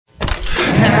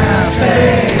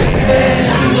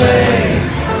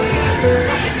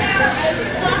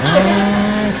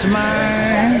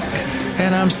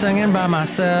singing by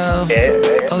myself.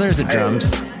 Oh, there's the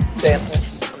drums.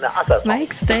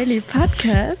 Mike's Daily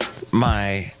Podcast.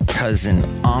 My cousin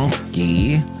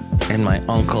Anki and my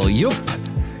uncle Yup.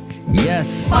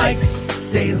 Yes. Mike's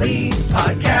Daily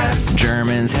Podcast.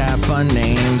 Germans have fun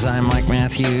names. I'm Mike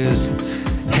Matthews.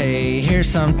 Hey, here's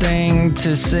something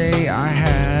to say. I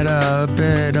had a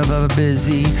bit of a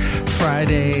busy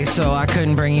Friday, so I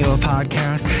couldn't bring you a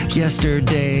podcast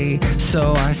yesterday.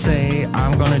 So I say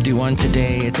I'm going to do one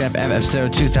today. It's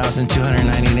episode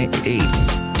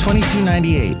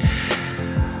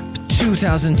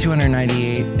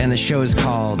 2298, and the show is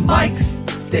called Mike's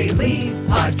Daily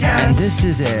Podcast. And this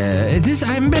is I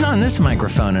haven't been on this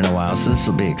microphone in a while, so this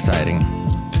will be exciting.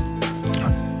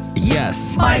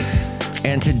 Yes. Mike's.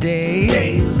 And today,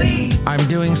 Daily I'm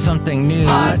doing something new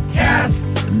podcast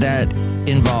that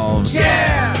involves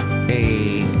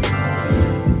a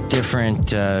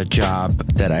different job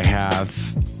that I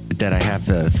have. That I have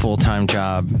a full-time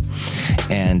job,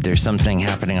 and there's something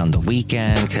happening on the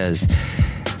weekend because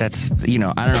that's, I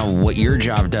don't know what your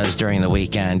job does during the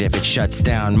weekend if it shuts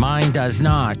down. Mine does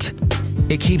not.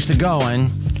 It keeps it going,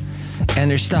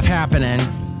 and there's stuff happening.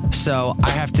 So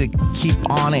I have to keep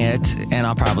on it, and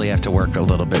I'll probably have to work a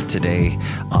little bit today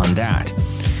on that.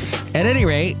 At any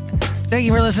rate, thank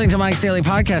you for listening to Mike's Daily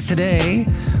Podcast. Today,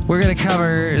 we're going to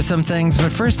cover some things,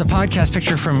 but first, the podcast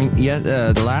picture from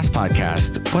the last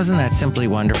podcast. Wasn't that simply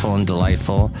wonderful and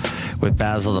delightful with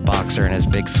Basil the Boxer and his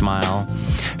big smile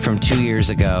from 2 years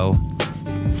ago?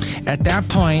 At that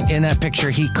point in that picture,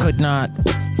 he could not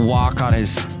walk on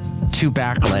his two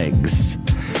back legs.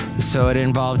 So it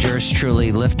involved yours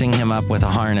truly lifting him up with a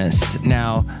harness.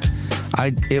 Now,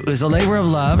 it was a labor of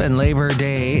love, and Labor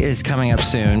Day is coming up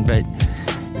soon, but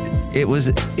it was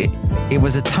a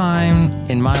time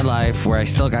in my life where I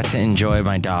still got to enjoy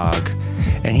my dog,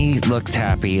 and he looked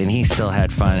happy, and he still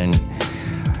had fun. And,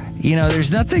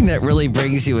 there's nothing that really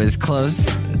brings you as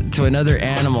close to another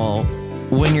animal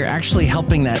when you're actually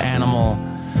helping that animal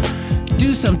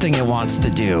do something it wants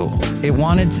to do. He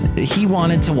wanted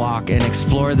to walk and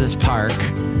explore this park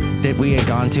that we had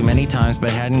gone to many times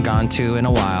but hadn't gone to in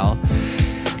a while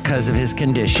because of his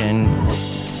condition.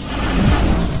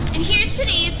 And here's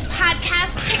today's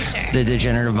podcast picture. The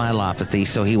degenerative myelopathy,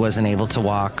 so he wasn't able to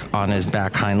walk on his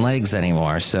back hind legs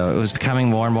anymore. So it was becoming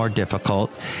more and more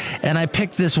difficult. And I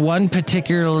picked this one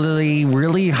particularly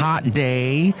really hot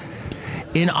day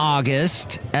in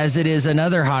August, as it is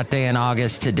another hot day in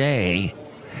August today.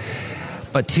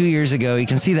 But 2 years ago, you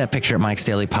can see that picture at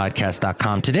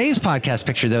MikesDailyPodcast.com. Today's podcast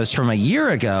picture, though, is from a year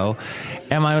ago,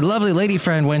 and my lovely lady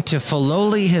friend went to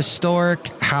Filoli Historic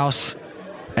House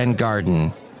and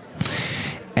Garden.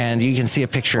 And you can see a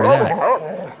picture of that.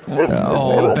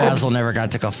 Basil never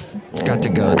got to go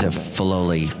to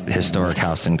Filoli Historic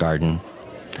House and Garden.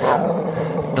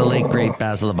 The late, great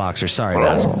Basil the Boxer. Sorry,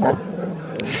 Basil.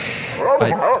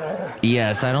 But,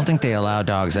 yes, I don't think they allow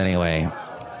dogs anyway.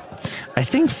 I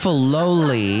think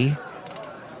Filoli,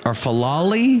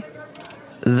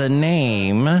 the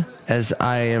name, as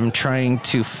I am trying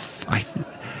to...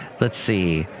 let's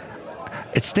see.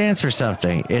 It stands for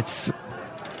something. It's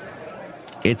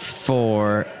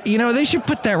for... they should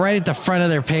put that right at the front of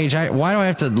their page. Why do I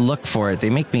have to look for it? They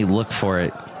make me look for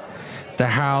it. The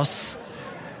house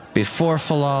before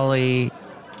Filoli.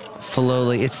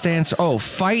 It stands for...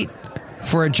 fight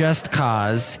for a just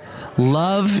cause,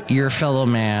 love your fellow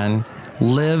man,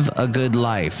 live a good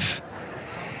life.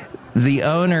 The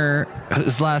owner,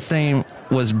 whose last name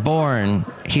was Bourne,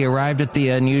 he arrived at the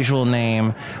unusual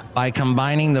name by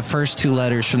combining the first two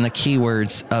letters from the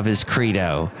keywords of his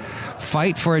credo.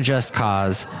 Fight for a just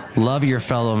cause, love your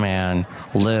fellow man,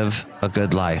 live a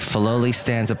good life. Filoli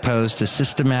stands opposed to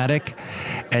systematic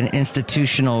and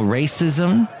institutional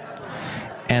racism.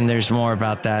 And there's more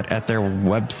about that at their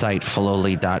website,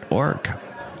 filoli.org.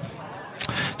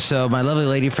 So my lovely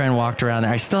lady friend walked around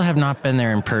there. I still have not been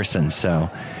there in person, so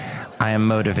I am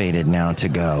motivated now to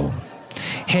go.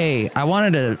 Hey, I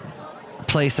wanted to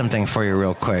play something for you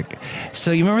real quick.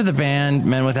 So you remember the band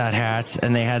Men Without Hats,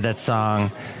 and they had that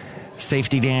song,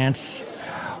 Safety Dance?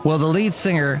 Well, the lead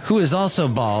singer, who is also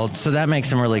bald, so that makes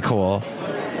him really cool.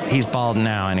 He's bald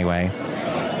now anyway.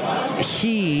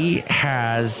 He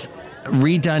has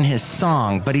redone his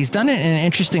song, but he's done it in an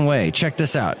interesting way. Check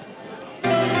this out.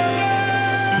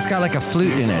 It's got like a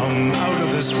flute in it. Out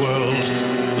of this world,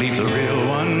 leave the real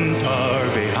one far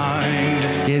behind.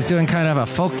 He's doing kind of a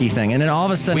folky thing, and then all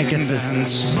of a sudden it gets this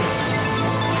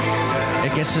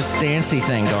dancey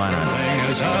thing going on.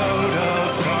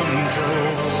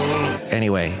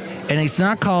 Anyway, and it's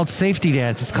not called Safety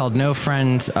Dance, it's called No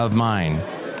Friends of Mine.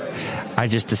 I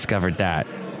just discovered that.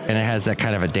 and it has that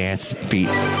kind of a dance beat.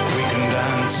 We can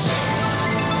dance.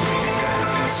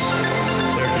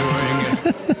 They're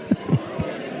doing it.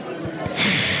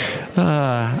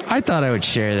 I thought I would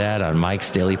share that on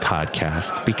Mike's Daily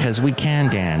Podcast because we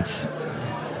can dance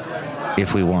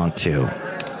if we want to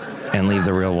and leave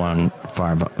the real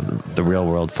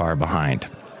world far behind.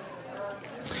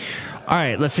 All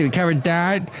right, let's see. We covered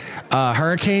that.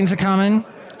 Hurricanes are coming.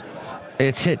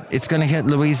 It's going to hit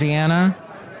Louisiana.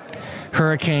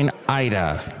 Hurricane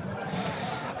Ida.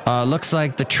 Looks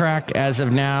like the track as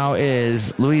of now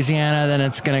is Louisiana. Then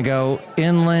it's going to go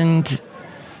inland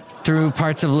through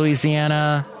parts of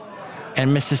Louisiana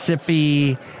and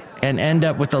Mississippi and end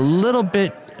up with a little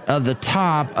bit of the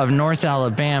top of North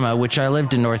Alabama, which I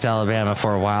lived in North Alabama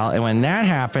for a while. And when that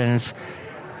happens,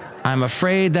 I'm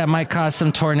afraid that might cause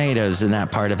some tornadoes in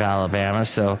that part of Alabama.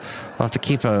 So we'll have to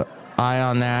keep an eye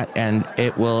on that. And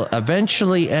it will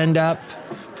eventually end up,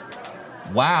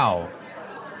 wow,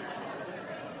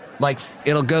 like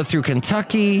it'll go through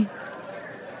Kentucky,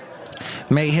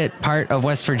 may hit part of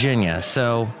West Virginia.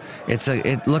 So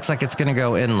it looks like it's going to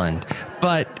go inland.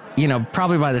 But, you know,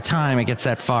 probably by the time it gets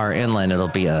that far inland, it'll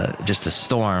be just a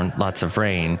storm, lots of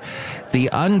rain. The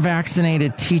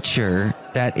unvaccinated teacher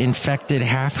that infected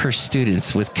half her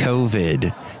students with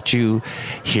COVID. Did you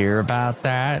hear about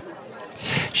that?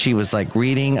 She was like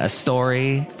reading a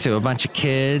story to a bunch of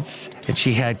kids and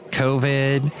she had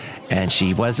COVID and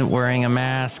she wasn't wearing a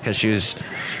mask because she was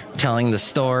telling the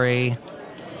story.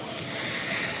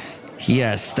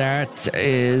 Yes, that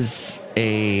is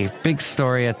a big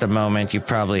story at the moment. You've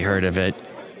probably heard of it.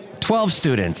 12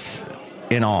 students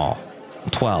in all.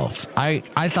 12. I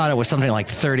thought it was something like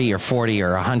 30 or 40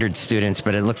 or 100 students,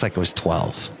 but it looks like it was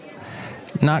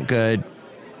 12. Not good,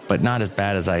 but not as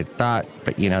bad as I thought.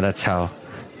 But, you know, that's how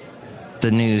the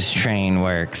news train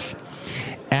works.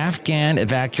 Afghan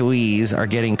evacuees are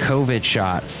getting COVID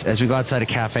shots. As we go outside a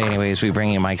cafe anyways, we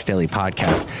bring you Mike's Daily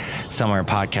Podcast. Somewhere in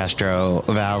Podcastro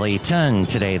Valentino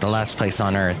today, the last place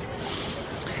on Earth.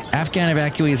 Afghan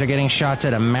evacuees are getting shots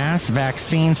at a mass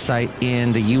vaccine site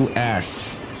in the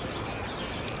U.S.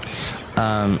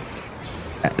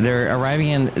 They're arriving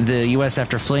in the U.S.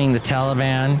 after fleeing the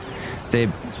Taliban.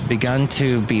 They've begun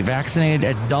to be vaccinated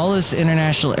at Dulles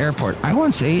International Airport. I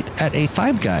once ate at a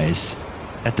Five Guys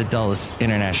at the Dulles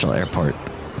International Airport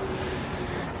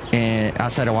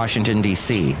outside of Washington,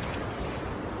 D.C.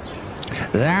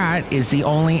 That is the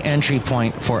only entry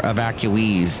point for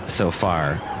evacuees so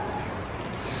far.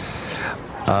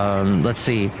 Let's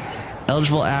see.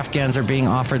 Eligible Afghans are being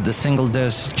offered the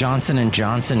single-dose Johnson &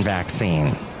 Johnson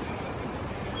vaccine.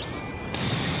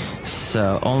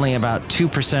 So only about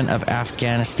 2% of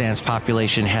Afghanistan's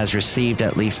population has received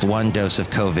at least one dose of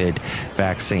COVID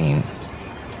vaccine.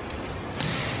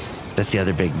 That's the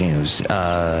other big news.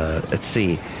 Let's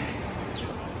see.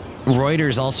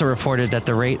 Reuters also reported that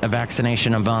the rate of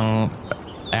vaccination among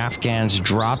Afghans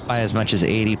dropped by as much as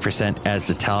 80% as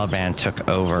the Taliban took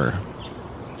over.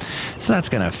 So that's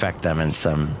going to affect them in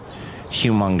some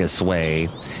humongous way.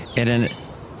 And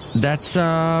that's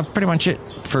pretty much it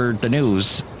for the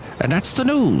news. And that's the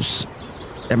news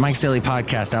at Mike's Daily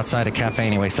Podcast outside a cafe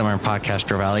anyway, somewhere in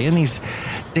Podcastro Valley. In these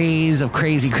days of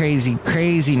crazy, crazy,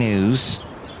 crazy news.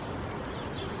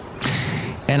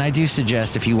 And I do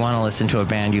suggest if you want to listen to a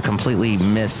band you completely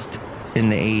missed in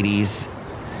the 80s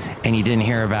and you didn't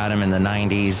hear about them in the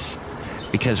 90s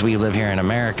because we live here in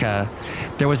America,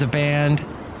 there was a band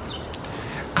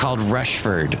called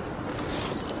Rushford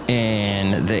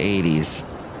in the 80s.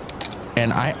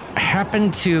 And I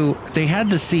happened to, they had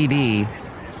the CD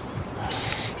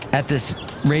at this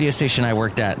radio station I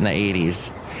worked at in the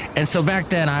 80s. And so back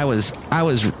then I was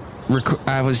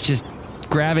just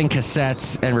grabbing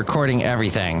cassettes and recording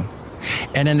everything.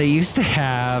 And then they used to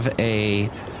have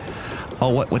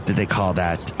what did they call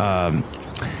that?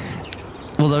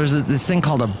 Well, there was this thing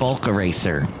called a bulk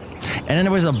eraser. And then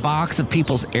there was a box of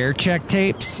people's air check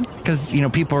tapes because, you know,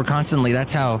 people were constantly,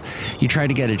 that's how you tried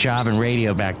to get a job in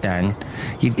radio back then.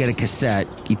 You'd get a cassette,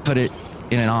 you'd put it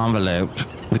in an envelope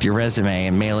with your resume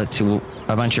and mail it to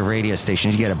a bunch of radio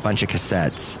stations. You get a bunch of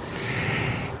cassettes.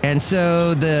 And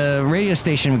so the radio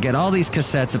station would get all these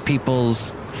cassettes of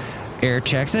people's air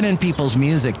checks and then people's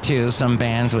music too. Some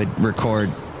bands would record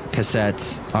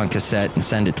cassettes on cassette and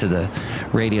send it to the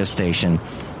radio station.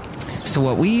 So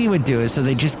what we would do is, so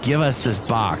they'd just give us this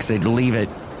box. They'd leave it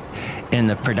in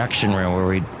the production room where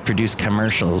we'd produce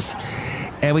commercials.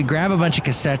 And we'd grab a bunch of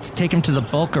cassettes, take them to the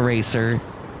bulk eraser,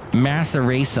 mass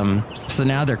erase them, so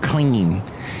now they're clean.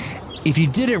 If you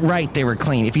did it right, they were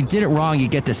clean. If you did it wrong, you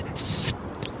get this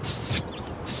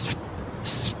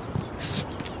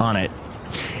on it.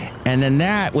 And then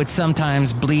that would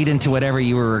sometimes bleed into whatever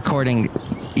you were recording.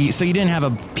 So you didn't have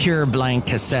a pure blank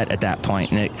cassette at that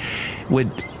point, and it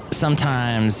would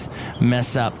sometimes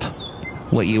mess up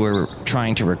what you were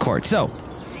trying to record. So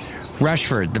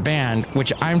Rushford, the band,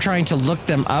 which I'm trying to look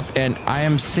them up, and I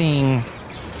am seeing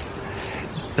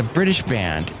the British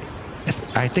band.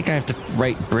 I think I have to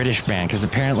write British band because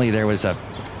apparently there was a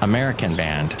American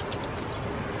band.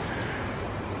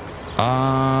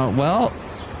 Well,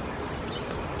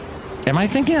 am I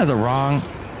thinking of the wrong?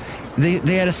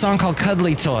 They had a song called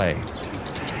Cuddly Toy.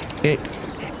 It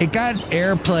got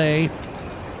airplay.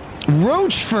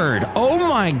 Roachford. Oh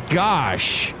my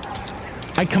gosh.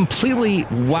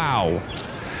 Wow.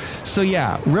 So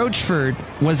yeah, Roachford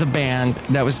was a band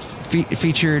that was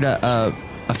featured a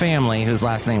family whose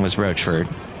last name was Roachford.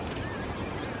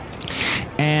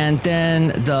 And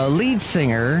then the lead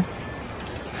singer,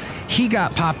 he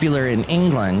got popular in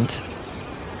England.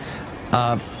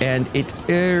 And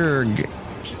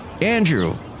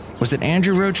Andrew, was it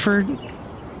Andrew Roachford?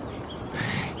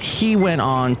 He went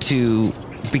on to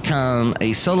become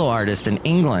a solo artist in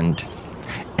England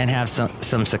and have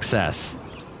some success.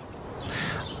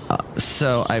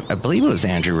 So I believe it was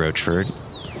Andrew Roachford.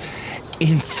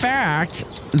 In fact,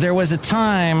 there was a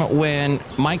time when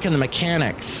Mike and the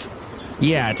Mechanics,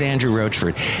 yeah, it's Andrew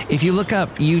Roachford. If you look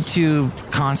up YouTube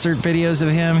concert videos of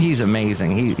him, he's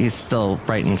amazing. He's still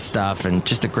writing stuff and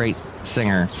just a great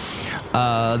singer.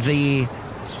 They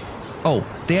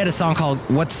had a song called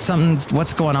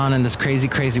What's Going On in This Crazy,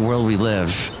 Crazy World We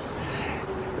Live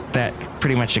that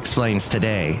pretty much explains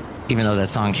today, even though that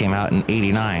song came out in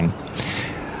 89.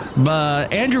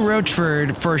 But Andrew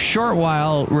Roachford, for a short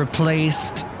while,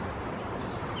 replaced,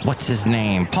 what's his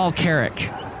name? Paul Carrick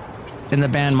in the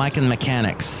band Mike and the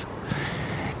Mechanics.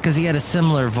 Because he had a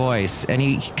similar voice, and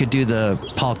he could do the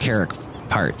Paul Carrick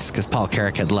parts, because Paul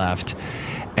Carrick had left.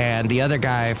 And the other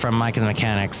guy from Mike and the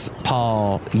Mechanics,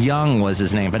 Paul Young was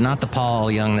his name, but not the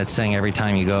Paul Young that sang Every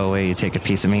Time You Go Away, You Take a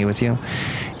Piece of Me With You.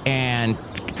 And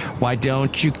why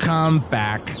don't you come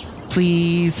back?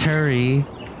 Please hurry.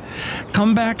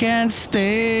 Come back and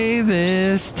stay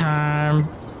this time.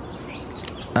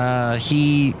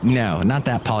 No, not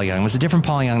that Paul Young. It was a different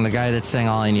Paul Young, the guy that sang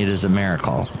All I Need Is a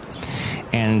Miracle.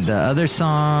 And the other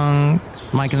song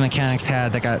Mike and the Mechanics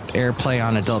had that got airplay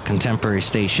on adult contemporary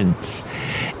stations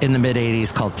in the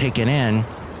mid-'80s called Taken In.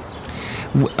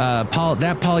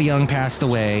 Paul Young passed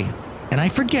away, and I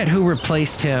forget who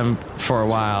replaced him for a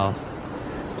while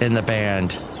in the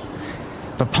band.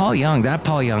 But Paul Young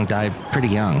died pretty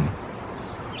young,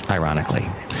 ironically.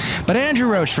 But Andrew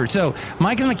Roachford. So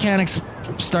Mike and the Mechanics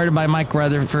started by Mike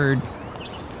Rutherford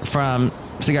so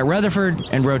you got Rutherford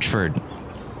and Roachford.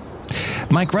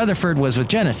 Mike Rutherford was with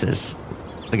Genesis,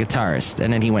 the guitarist,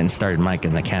 and then he went and started Mike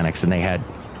and the Mechanics, and they had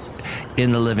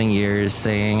In the Living Years,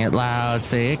 Saying It Loud,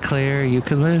 Say It Clear, You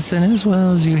Can Listen As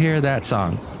Well As You Hear, that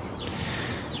song.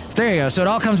 There you go. So it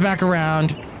all comes back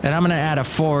around, and I'm going to add a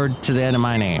Ford to the end of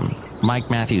my name. Mike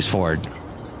Matthews Ford.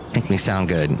 Make me sound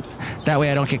good. That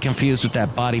way I don't get confused with that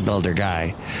bodybuilder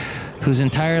guy who's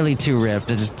entirely too ripped.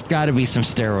 There's got to be some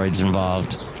steroids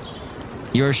involved.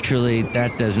 Yours truly,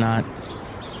 that does not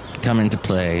come into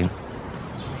play.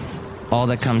 All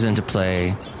that comes into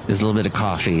play is a little bit of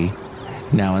coffee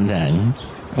now and then.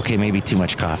 Okay, maybe too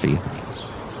much coffee.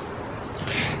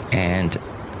 And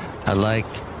I like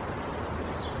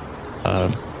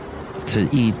to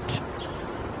eat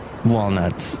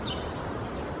walnuts.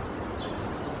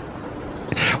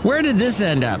 Where did this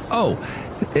end up?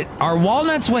 Are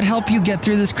walnuts what help you get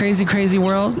through this crazy, crazy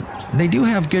world? They do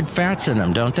have good fats in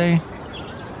them, don't they?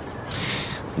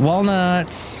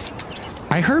 Walnuts.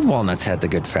 I heard walnuts had the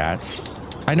good fats.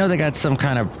 I know they got some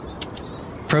kind of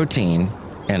protein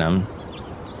in them.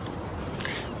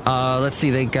 Let's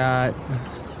see.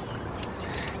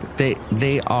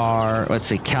 They are, let's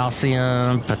see,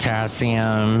 calcium,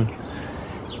 potassium,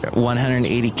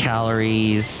 180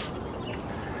 calories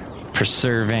per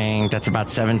serving. That's about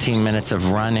 17 minutes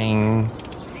of running.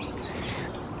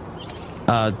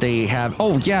 They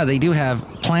do have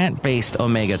plant-based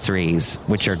omega-3s,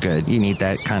 which are good. You need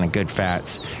that kind of good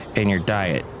fats in your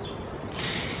diet.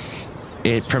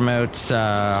 It promotes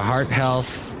heart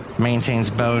health, maintains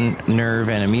bone, nerve,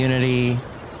 and immunity.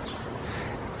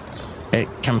 It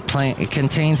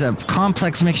contains a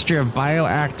complex mixture of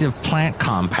bioactive plant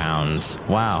compounds.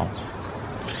 Wow.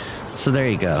 So there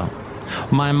you go.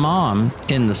 My mom,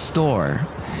 in the store,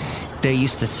 they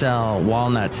used to sell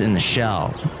walnuts in the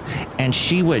shell, and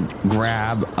she would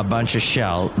grab a bunch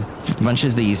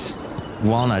of these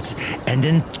walnuts and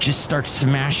then just start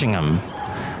smashing them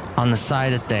on the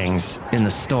side of things in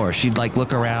the store. She'd like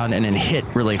look around and then hit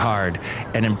really hard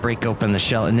and then break open the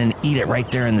shell and then eat it right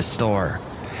there in the store.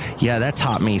 Yeah, that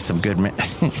taught me some good...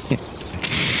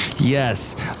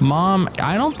 Yes. Mom,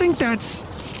 I don't think that's...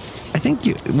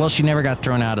 Well, she never got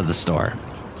thrown out of the store.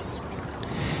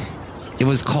 It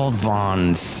was called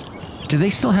Vons. Do they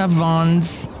still have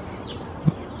Vons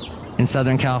in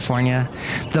Southern California?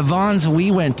 The Vons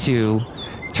we went to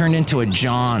turned into a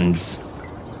John's.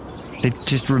 They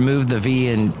just removed the V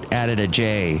and added a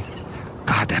J.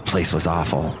 God, that place was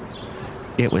awful.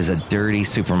 It was a dirty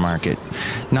supermarket.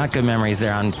 Not good memories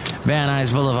there on Van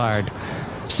Nuys Boulevard.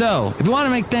 So, if you want to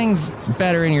make things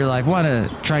better in your life, want to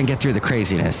try and get through the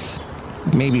craziness,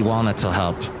 maybe walnuts will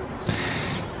help.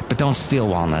 But don't steal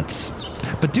walnuts.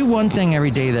 But do one thing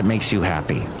every day that makes you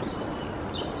happy.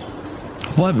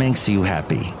 What makes you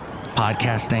happy?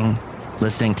 Podcasting,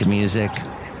 listening to music,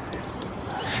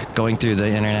 going through the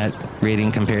internet,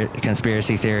 reading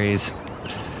conspiracy theories,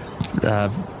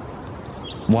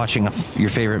 watching your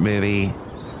favorite movie,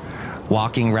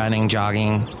 walking, running,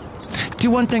 jogging. Do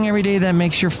one thing every day that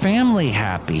makes your family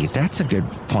happy. That's a good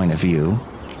point of view.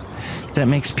 That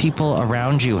makes people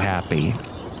around you happy.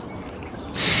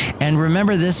 And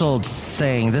remember this old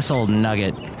saying, this old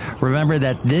nugget. Remember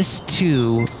that this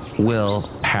too will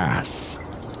pass.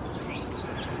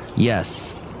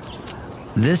 Yes,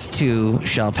 this too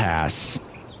shall pass.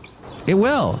 It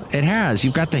will. It has.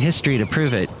 You've got the history to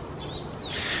prove it.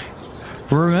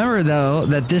 Remember, though,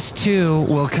 that this too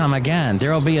will come again.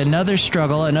 There will be another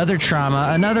struggle, another trauma,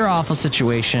 another awful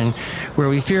situation where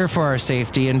we fear for our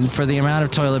safety and for the amount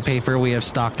of toilet paper we have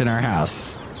stocked in our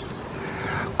house.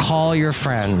 Call your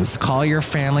friends. Call your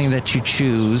family that you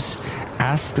choose.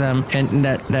 Ask them, and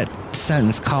that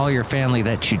sentence, call your family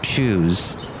that you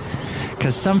choose.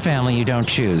 Because some family you don't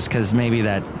choose, because maybe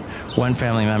that one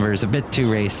family member is a bit too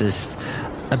racist,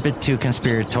 a bit too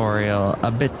conspiratorial,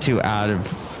 a bit too out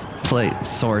of place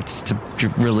sorts to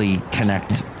really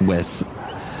connect with.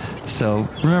 So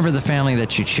remember the family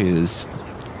that you choose.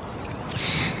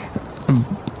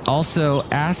 Also,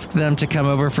 ask them to come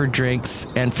over for drinks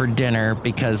and for dinner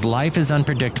because life is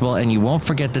unpredictable and you won't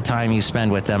forget the time you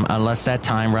spend with them unless that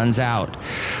time runs out. A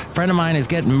friend of mine is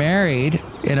getting married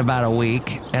in about a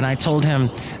week, and I told him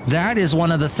that is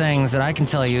one of the things that I can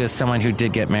tell you as someone who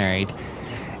did get married,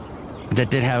 that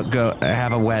did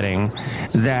have a wedding,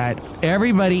 that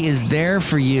everybody is there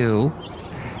for you,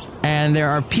 and there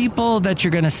are people that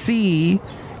you're going to see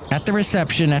at the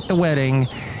reception, at the wedding,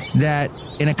 that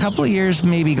in a couple of years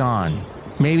may be gone.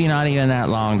 Maybe not even that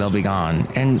long, they'll be gone.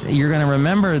 And you're going to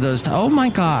remember those. Oh my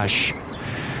gosh.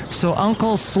 So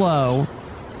Uncle Slow,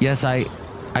 yes, I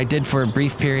did for a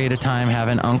brief period of time have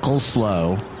an Uncle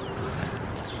Slow.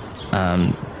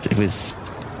 It was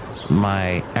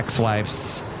my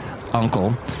ex-wife's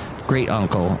uncle, great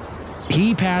uncle.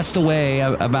 He passed away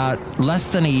about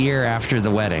less than a year after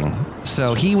the wedding.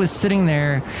 So he was sitting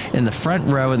there in the front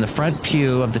row, in the front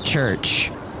pew of the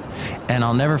church. And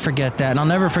I'll never forget that. And I'll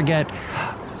never forget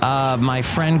my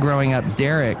friend growing up,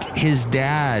 Derek. His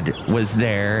dad was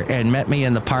there and met me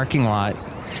in the parking lot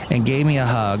and gave me a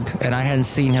hug. And I hadn't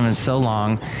seen him in so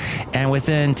long. And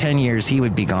within 10 years, he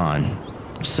would be gone.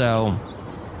 So,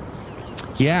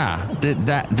 yeah,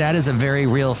 that is a very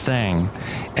real thing.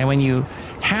 And when you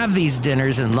have these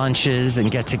dinners and lunches and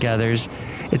get-togethers,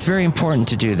 it's very important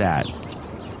to do that.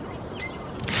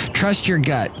 Trust your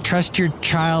gut. Trust your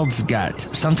child's gut.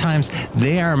 Sometimes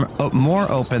they are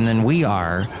more open than we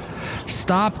are.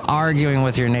 Stop arguing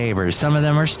with your neighbors. Some of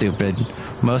them are stupid.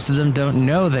 Most of them don't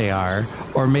know they are.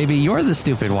 Or maybe you're the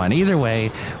stupid one. Either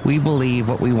way, we believe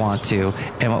what we want to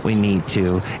and what we need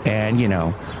to. And,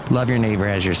 love your neighbor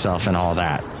as yourself and all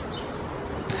that.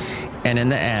 And in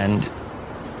the end,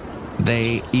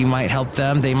 you might help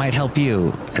them. They might help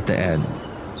you at the end.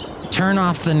 Turn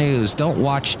off the news. Don't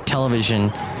watch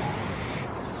television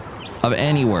of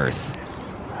any worth.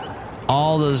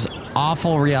 All those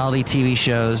awful reality TV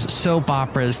shows, soap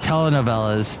operas,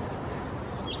 telenovelas,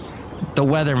 the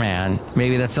weatherman,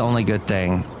 maybe that's the only good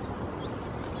thing.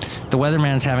 The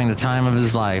weatherman's having the time of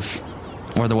his life,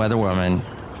 or the weatherwoman.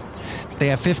 They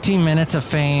have 15 minutes of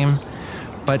fame,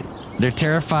 but they're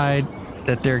terrified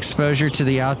that their exposure to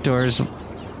the outdoors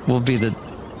will be the...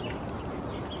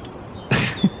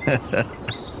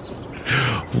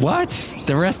 What?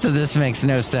 The rest of this makes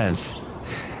no sense.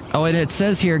 Oh, and it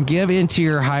says here, give into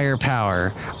your higher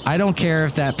power. I don't care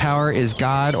if that power is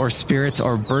God or spirits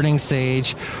or burning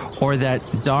sage or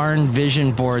that darn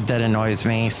vision board that annoys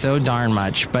me so darn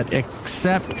much, but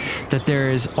accept that there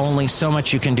is only so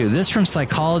much you can do. This from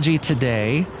Psychology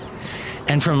Today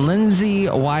and from Lindsay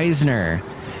Weisner.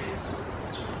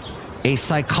 a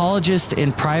psychologist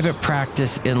in private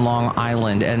practice in Long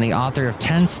Island and the author of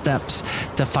 10 Steps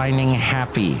to Finding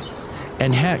Happy.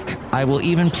 And heck, I will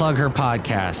even plug her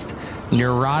podcast,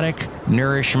 Neurotic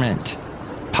Nourishment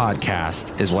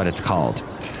Podcast is what it's called.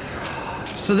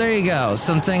 So there you go.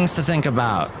 Some things to think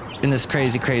about in this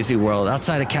crazy, crazy world.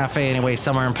 Outside a cafe anyway,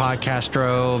 somewhere in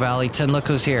Podcastro Valley. Look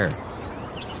who's here.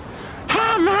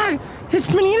 Hi, Mike. It's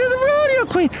Benita the Rodeo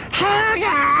Queen.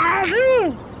 How you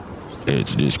doing?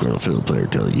 It's Disgruntled Fiddle Player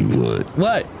telling you what.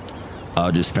 What?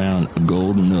 I just found a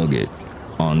golden nugget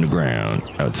on the ground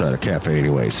outside a cafe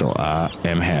anyway, so I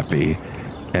am happy,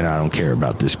 and I don't care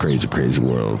about this crazy, crazy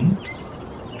world.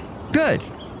 Good.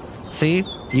 See?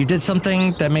 You did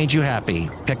something that made you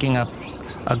happy, picking up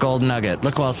a gold nugget.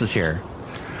 Look who else is here.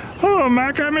 Oh,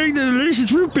 Mike, I made the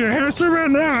delicious root beer hamster right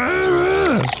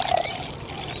now.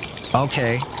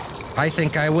 Okay, I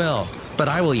think I will, but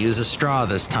I will use a straw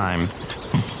this time.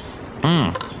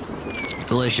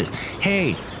 Delicious.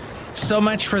 Hey, so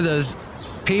much for those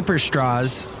paper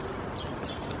straws.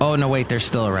 Oh, no, wait, they're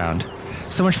still around.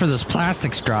 So much for those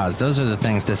plastic straws. Those are the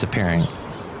things disappearing.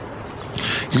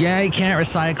 Yeah, you can't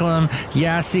recycle them.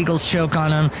 Yeah, seagulls choke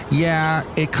on them. Yeah,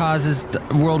 it causes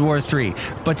World War III.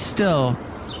 But still,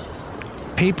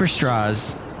 paper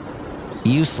straws,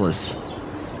 useless.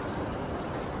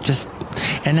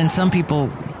 And then some people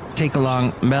take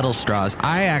along metal straws.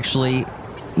 I actually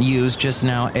use just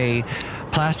now a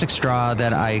plastic straw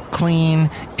that I clean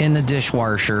in the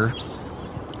dishwasher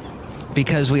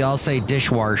because we all say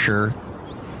dishwasher,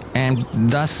 and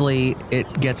thusly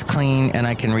it gets clean and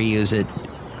I can reuse it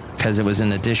because it was in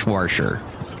the dishwasher.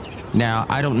 Now,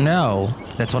 I don't know.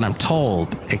 That's what I'm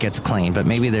told. It gets clean, but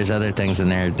maybe there's other things in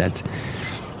there. That's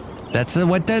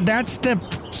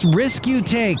the risk you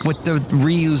take with the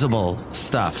reusable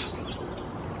stuff.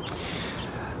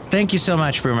 Thank you so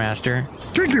much, Brewmaster.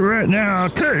 Drink it right now, I'll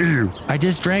tell you. I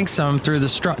just drank some through the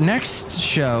straw. Next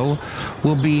show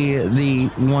will be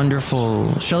the wonderful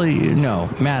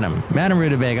Madame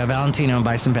Rootabega, Valentino, and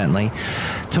Bison Bentley.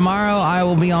 Tomorrow I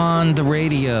will be on the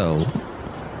radio.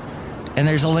 And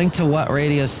there's a link to what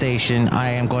radio station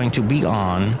I am going to be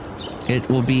on. It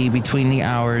will be between the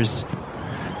hours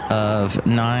of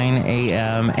 9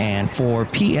 a.m. and 4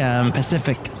 p.m.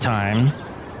 Pacific time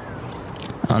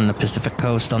on the Pacific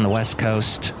Coast, on the West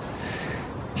Coast.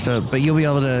 So, but you'll be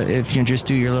able to, if you just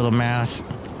do your little math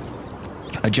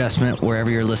adjustment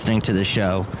wherever you're listening to the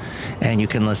show, and you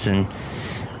can listen,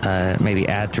 maybe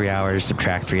add 3 hours,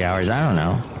 subtract 3 hours, I don't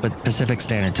know. But Pacific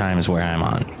Standard Time is where I'm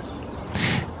on.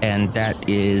 And that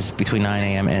is between 9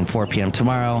 a.m. and 4 p.m.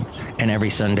 tomorrow and every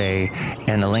Sunday.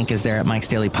 And the link is there at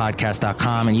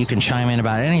MikesDailyPodcast.com. And you can chime in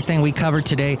about anything we covered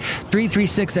today.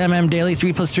 336MM Daily,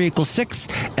 3 plus 3 equals 6.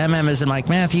 MM as in Mike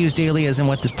Matthews, Daily as in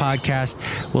what this podcast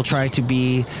will try to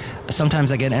be.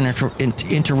 Sometimes I get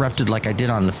interrupted like I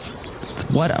did on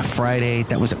what a Friday.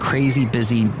 That was a crazy,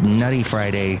 busy, nutty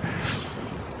Friday.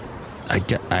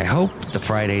 I hope the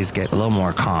Fridays get a little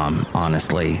more calm,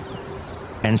 honestly.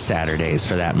 And Saturdays,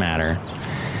 for that matter.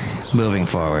 Moving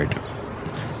forward.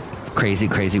 Crazy,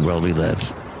 crazy world we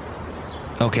live.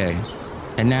 Okay.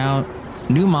 And now,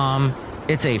 new mom,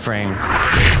 it's A-Frame.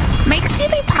 Mike's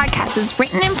Daily Podcast is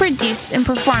written and produced and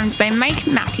performed by Mike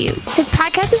Matthews. His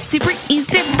podcast is super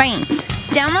easy to find.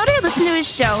 Download or listen to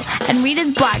his show and read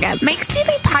his blog at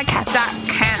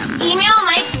MikesDailyPodcast.com. Email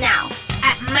Mike now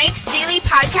at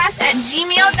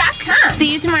MikesDailyPodcast@gmail.com.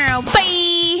 See you tomorrow.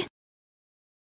 Bye!